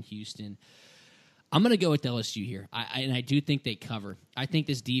playing in Houston. I'm going to go with LSU here, and I do think they cover. I think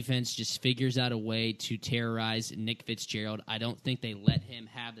this defense just figures out a way to terrorize Nick Fitzgerald. I don't think they let him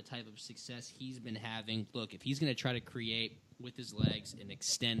have the type of success he's been having. Look, if he's going to try to create with his legs and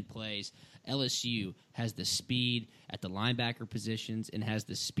extend plays, LSU has the speed at the linebacker positions and has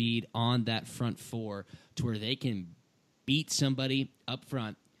the speed on that front four to where they can beat somebody up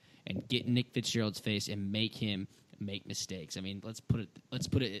front and get in Nick Fitzgerald's face and make him make mistakes. I mean, let's put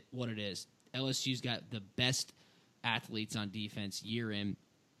it what it is. LSU's got the best athletes on defense year in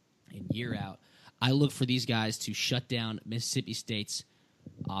and year out. I look for these guys to shut down Mississippi State's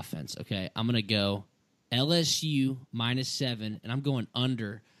offense. Okay, I'm going to go LSU -7, and I'm going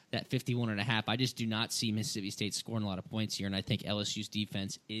under that 51.5. I just do not see Mississippi State scoring a lot of points here, and I think LSU's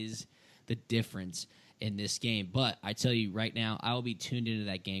defense is the difference in this game. But I tell you right now, I will be tuned into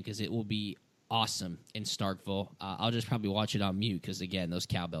that game because it will be awesome in Starkville. I'll just probably watch it on mute because, again, those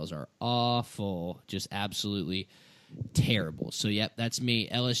cowbells are awful, just absolutely terrible. So, yep, that's me.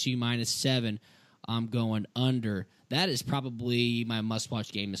 LSU -7. I'm going under. That is probably my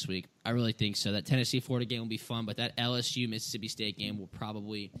must-watch game this week. I really think so. That Tennessee-Florida game will be fun, but that LSU-Mississippi State game will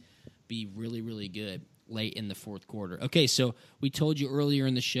probably be really, really good late in the fourth quarter. Okay, so we told you earlier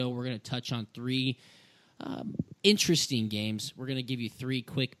in the show we're going to touch on 3 interesting games. We're going to give you 3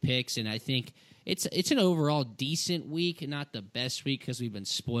 quick picks, and I think it's an overall decent week, not the best week because we've been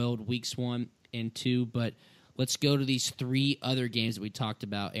spoiled weeks 1 and 2, but let's go to these 3 other games that we talked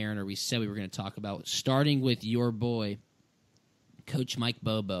about, Aaron, or we said we were going to talk about, starting with your boy, Coach Mike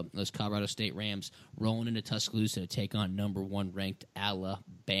Bobo, those Colorado State Rams, rolling into Tuscaloosa to take on number 1 ranked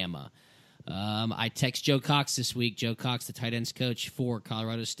Alabama. I text Joe Cox this week. Joe Cox, the tight ends coach for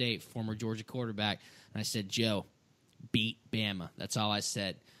Colorado State, former Georgia quarterback. And I said, Joe, beat Bama. That's all I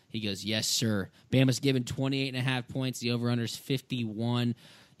said. He goes, yes, sir. Bama's given 28.5 points. The over-under is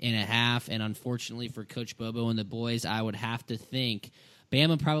 51.5. And unfortunately for Coach Bobo and the boys, I would have to think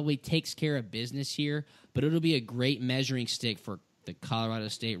Bama probably takes care of business here, but it'll be a great measuring stick for the Colorado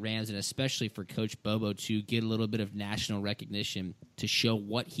State Rams and especially for Coach Bobo to get a little bit of national recognition to show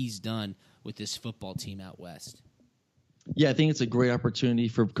what he's done with this football team out west. Yeah, I think it's a great opportunity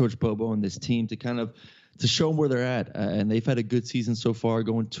for Coach Bobo and this team to kind of show them where they're at. And they've had a good season so far,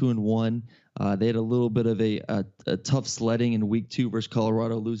 going 2-1. They had a little bit of a tough sledding in week 2 versus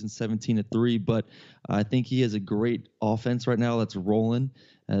Colorado, losing 17-3. But I think he has a great offense right now that's rolling.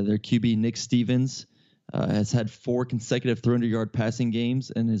 Their QB, Nick Stevens, has had 4 consecutive 300-yard passing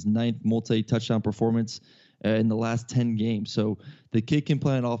games and his 9th multi-touchdown performance in the last 10 games. So the kid can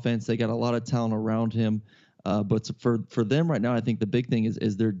play on offense. They got a lot of talent around him. But for them right now, I think the big thing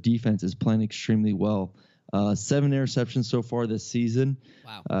is their defense is playing extremely well. 7 interceptions so far this season.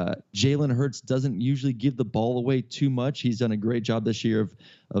 Wow. Jalen Hurts doesn't usually give the ball away too much. He's done a great job this year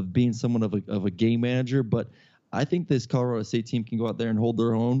of being somewhat of a game manager. But I think this Colorado State team can go out there and hold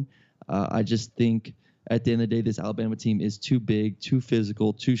their own. I just think at the end of the day, this Alabama team is too big, too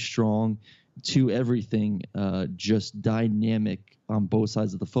physical, too strong, too everything, just dynamic on both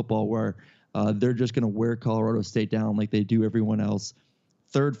sides of the football, where they're just going to wear Colorado State down like they do everyone else.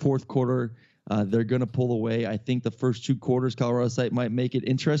 Third, fourth quarter, they're going to pull away. I think the first 2 quarters, Colorado State might make it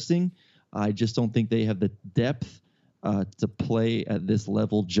interesting. I just don't think they have the depth to play at this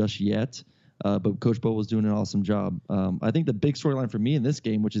level just yet. But Coach Bo was doing an awesome job. I think the big storyline for me in this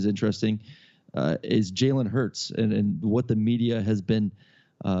game, which is interesting, is Jalen Hurts and what the media has been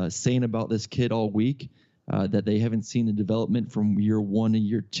saying about this kid all week, that they haven't seen the development from year 1 to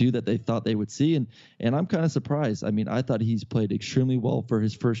year 2 that they thought they would see. And I'm kind of surprised. I mean, I thought he's played extremely well for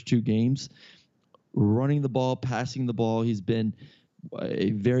his first 2 games, running the ball, passing the ball. He's been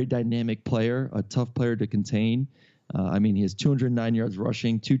a very dynamic player, a tough player to contain. I mean, he has 209 yards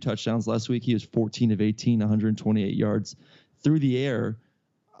rushing, 2 touchdowns last week. He was 14 of 18, 128 yards through the air.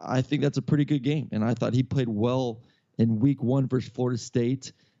 I think that's a pretty good game. And I thought he played well in week 1 versus Florida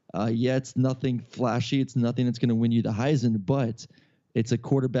State. Yeah, it's nothing flashy. It's nothing that's going to win you the Heisman, but it's a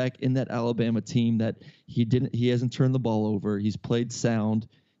quarterback in that Alabama team that he hasn't turned the ball over. He's played sound.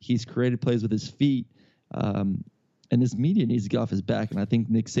 He's created plays with his feet. And his media needs to get off his back. And I think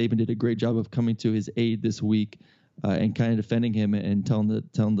Nick Saban did a great job of coming to his aid this week and kind of defending him and telling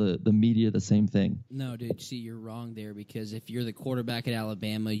the media the same thing. No, dude, see, you're wrong there, because if you're the quarterback at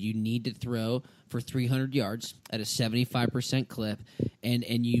Alabama, you need to throw for 300 yards at a 75% clip,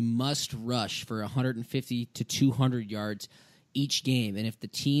 and you must rush for 150 to 200 yards each game. And if the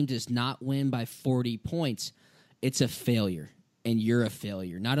team does not win by 40 points, it's a failure. And you're a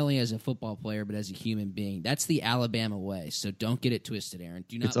failure, not only as a football player, but as a human being. That's the Alabama way, so don't get it twisted, Aaron.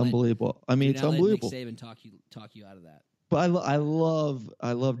 It's unbelievable. I mean, it's unbelievable. Let Nick Saban talk you out of that. But I love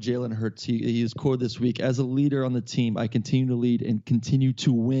Jalen Hurts. He is core this week. As a leader on the team, I continue to lead and continue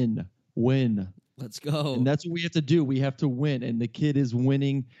to win. Let's go. And that's what we have to do. We have to win. And the kid is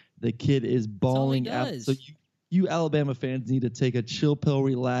winning. The kid is balling out. So you Alabama fans need to take a chill pill,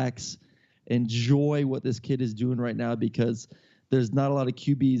 relax, enjoy what this kid is doing right now, because there's not a lot of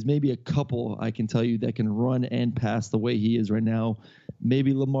QBs, maybe a couple, I can tell you, that can run and pass the way he is right now.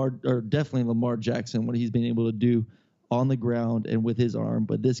 Maybe definitely Lamar Jackson, what he's been able to do on the ground and with his arm.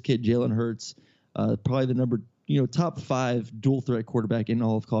 But this kid, Jalen Hurts, probably the top 5 dual threat quarterback in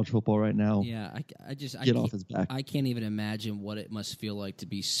all of college football right now. Yeah, I get off his back. I can't even imagine what it must feel like to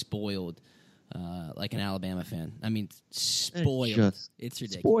be spoiled like an Alabama fan. I mean, spoiled. It's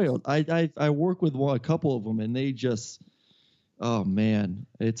ridiculous. Spoiled. I work with a couple of them, and they just. Oh man,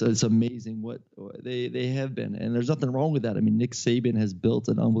 it's amazing what they have been, and there's nothing wrong with that. I mean, Nick Saban has built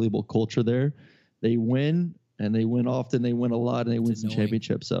an unbelievable culture there. They win, and they win often. They win a lot, and they win some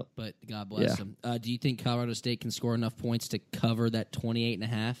championships. So, but God bless them. Do you think Colorado State can score enough points to cover that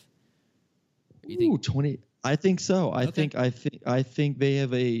 28.5? Ooh, 20. I think so. I think they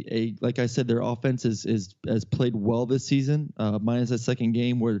have a like I said, their offense has played well this season. Minus that second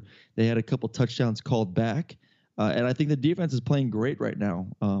game where they had a couple touchdowns called back. And I think the defense is playing great right now.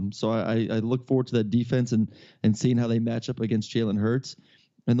 So I look forward to that defense and seeing how they match up against Jalen Hurts.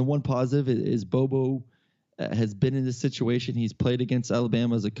 And the one positive is Bobo has been in this situation. He's played against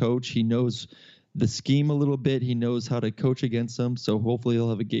Alabama as a coach. He knows the scheme a little bit. He knows how to coach against them. So hopefully he'll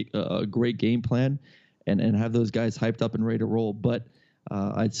have a great game plan and have those guys hyped up and ready to roll. But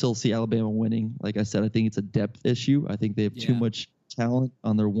I'd still see Alabama winning. Like I said, I think it's a depth issue. I think they have too much talent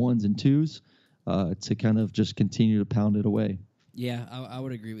on their 1s and 2s. To kind of just continue to pound it away. Yeah, I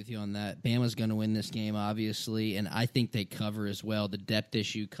would agree with you on that. Bama's going to win this game, obviously, and I think they cover as well. The depth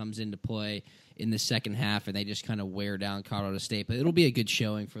issue comes into play in the second half, and they just kind of wear down Colorado State. But it'll be a good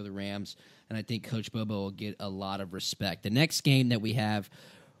showing for the Rams, and I think Coach Bobo will get a lot of respect. The next game that we have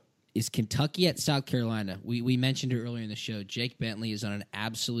is Kentucky at South Carolina. We mentioned it earlier in the show. Jake Bentley is on an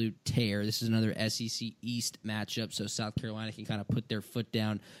absolute tear. This is another SEC East matchup, so South Carolina can kind of put their foot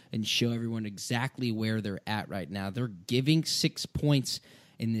down and show everyone exactly where they're at right now. They're giving 6 points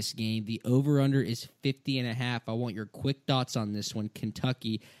in this game. The over-under is 50.5. I want your quick thoughts on this one.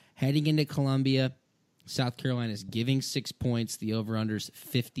 Kentucky heading into Columbia. South Carolina is giving 6 points. The over-under is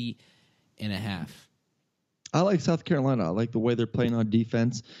 50.5. I like South Carolina. I like the way they're playing on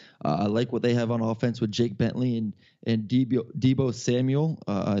defense. I like what they have on offense with Jake Bentley and Debo Samuel.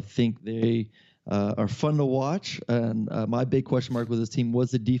 I think they are fun to watch. And my big question mark with this team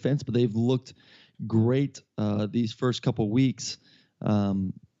was the defense, but they've looked great these first couple weeks.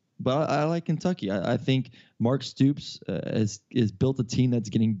 But I like Kentucky. I think Mark Stoops has built a team that's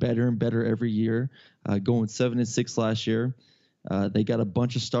getting better and better every year, going 7-6 last year. They got a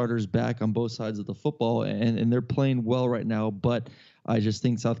bunch of starters back on both sides of the football, and they're playing well right now. But I just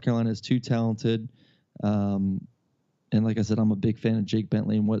think South Carolina is too talented. And like I said, I'm a big fan of Jake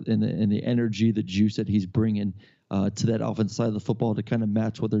Bentley and the energy, the juice that he's bringing to that offensive side of the football to kind of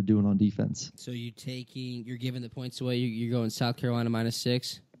match what they're doing on defense. So you're giving the points away. You're going South Carolina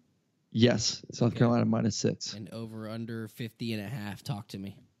 -6. Yes, South Carolina -6. And over under 50.5. Talk to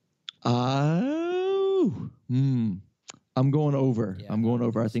me. I'm going over. Yeah, I'm going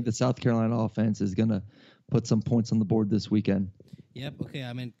over. I think the South Carolina offense is going to put some points on the board this weekend. Yep. Okay.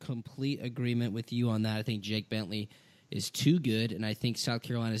 I'm in complete agreement with you on that. I think Jake Bentley is too good, and I think South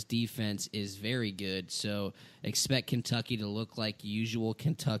Carolina's defense is very good. So expect Kentucky to look like usual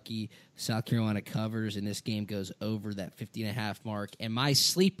Kentucky. South Carolina covers, and this game goes over that 50.5 mark. And my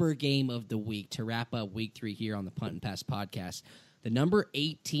sleeper game of the week to wrap up week 3 here on the Punt and Pass podcast. The number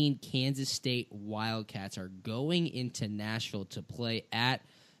 18 Kansas State Wildcats are going into Nashville to play at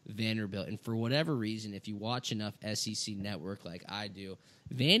Vanderbilt. And for whatever reason, if you watch enough SEC Network like I do,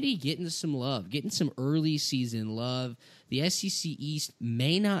 Vandy getting some love, getting some early season love. The SEC East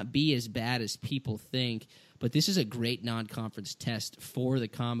may not be as bad as people think, but this is a great non-conference test for the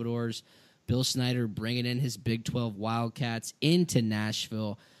Commodores. Bill Snyder bringing in his Big 12 Wildcats into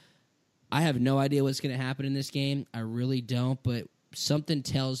Nashville. I have no idea what's going to happen in this game. I really don't, but something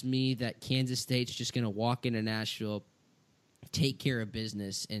tells me that Kansas State's just going to walk into Nashville, take care of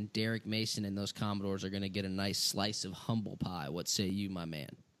business, and Derek Mason and those Commodores are going to get a nice slice of humble pie. What say you, my man?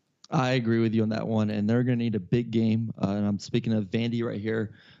 I agree with you on that one, and they're going to need a big game. And I'm speaking of Vandy right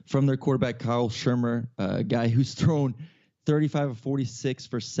here from their quarterback, Kyle Shermer, a guy who's thrown 35 of 46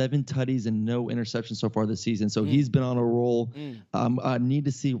 for 7 tutties and no interceptions so far this season. So he's been on a roll. I need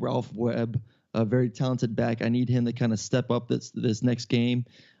to see Ralph Webb, a very talented back. I need him to kind of step up this next game.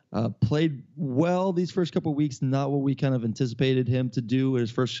 Played well these first couple of weeks, not what we kind of anticipated him to do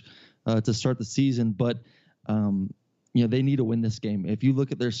his first to start the season. But, they need to win this game. If you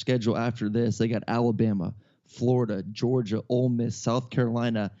look at their schedule after this, they got Alabama, Florida, Georgia, Ole Miss, South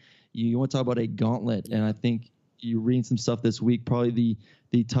Carolina. You want to talk about a gauntlet, and I think you're reading some stuff this week, probably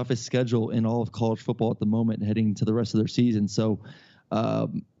the toughest schedule in all of college football at the moment heading into the rest of their season. So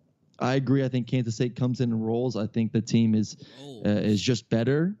I agree. I think Kansas State comes in and rolls. I think the team is just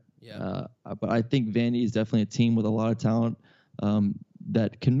better. Yeah. But I think Vandy is definitely a team with a lot of talent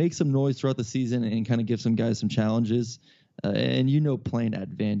that can make some noise throughout the season and kind of give some guys some challenges. And playing at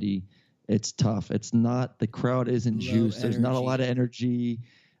Vandy, it's tough. It's not, the crowd isn't juiced. There's not a lot of energy.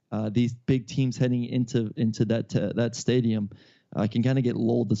 These big teams heading into that stadium can kind of get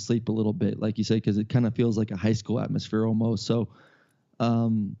lulled to sleep a little bit, like you say, because it kind of feels like a high school atmosphere almost. So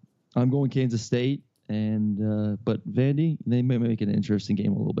I'm going Kansas State, but Vandy, they may make an interesting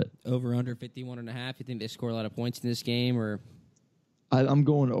game a little bit. Over under 51.5. You think they score a lot of points in this game, or? I'm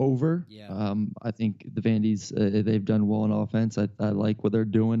going over. Yeah. I think the Vandy's they've done well on offense. I like what they're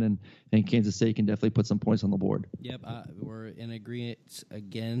doing, and Kansas State can definitely put some points on the board. Yep, we're in agreement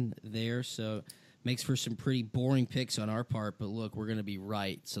again there. So makes for some pretty boring picks on our part, but look, we're going to be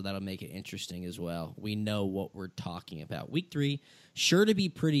right, so that'll make it interesting as well. We know what we're talking about. Week 3, sure to be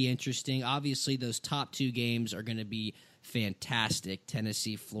pretty interesting. Obviously, those top 2 games are going to be fantastic.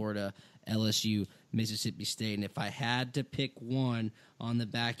 Tennessee, Florida, LSU, Mississippi State. And if I had to pick one on the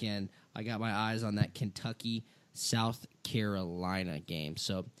back end, I got my eyes on that Kentucky, South Carolina game.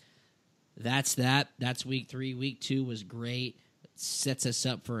 So that's that. That's week 3. Week 2 was great. It sets us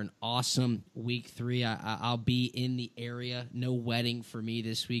up for an awesome week 3. I'll be in the area. No wedding for me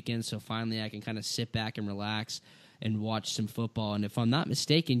this weekend, so finally I can kind of sit back and relax and watch some football. And if I'm not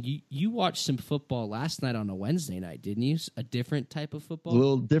mistaken, you watched some football last night on a Wednesday night, didn't you? A different type of football? A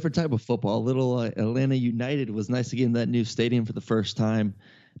little different type of football. A little Atlanta United. It was nice to get in that new stadium for the first time.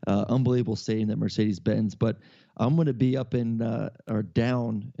 Unbelievable stadium at Mercedes-Benz. But I'm going to be up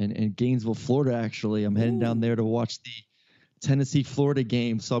down in Gainesville, Florida, actually. I'm heading down there to watch the Tennessee-Florida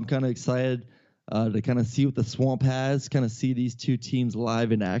game. So I'm kind of excited to kind of see what the Swamp has, kind of see these two teams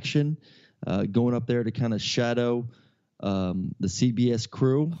live in action. Going up there to kind of shadow the CBS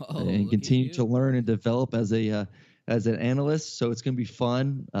crew and continue to learn and develop as an analyst. So it's going to be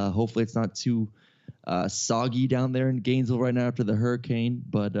fun. Hopefully it's not too soggy down there in Gainesville right now after the hurricane,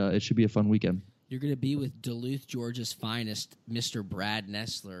 but it should be a fun weekend. You're going to be with Duluth, Georgia's finest, Mr. Brad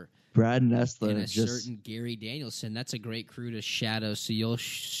Nessler. And a certain Gary Danielson. That's a great crew to shadow, so you'll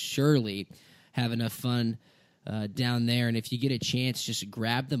surely have enough fun down there. And if you get a chance, just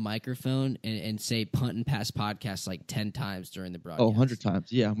grab the microphone and say Punt and Pass Podcast like 10 times during the broadcast. 100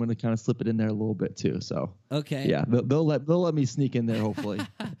 times. Yeah, I'm going to kind of slip it in there a little bit too. So okay, yeah, they'll let me sneak in there hopefully.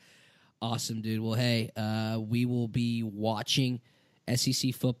 Awesome, dude. Well, hey, we will be watching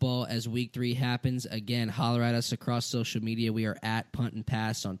SEC football as Week 3 happens. Again, holler at us across social media. We are at Punt and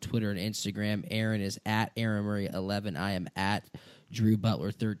Pass on Twitter and Instagram. Aaron is at Aaron Murray 11. I am at Drew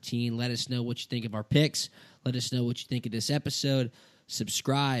Butler 13. Let us know what you think of our picks. Let us know what you think of this episode.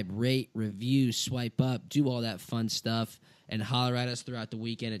 Subscribe, rate, review, swipe up, do all that fun stuff, and holler at us throughout the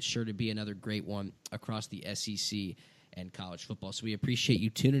weekend. It's sure to be another great one across the SEC and college football. So we appreciate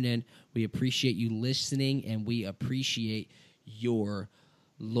you tuning in. We appreciate you listening, and we appreciate your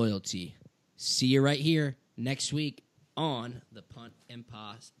loyalty. See you right here next week on the Punt and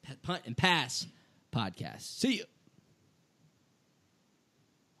Pass podcast. See you.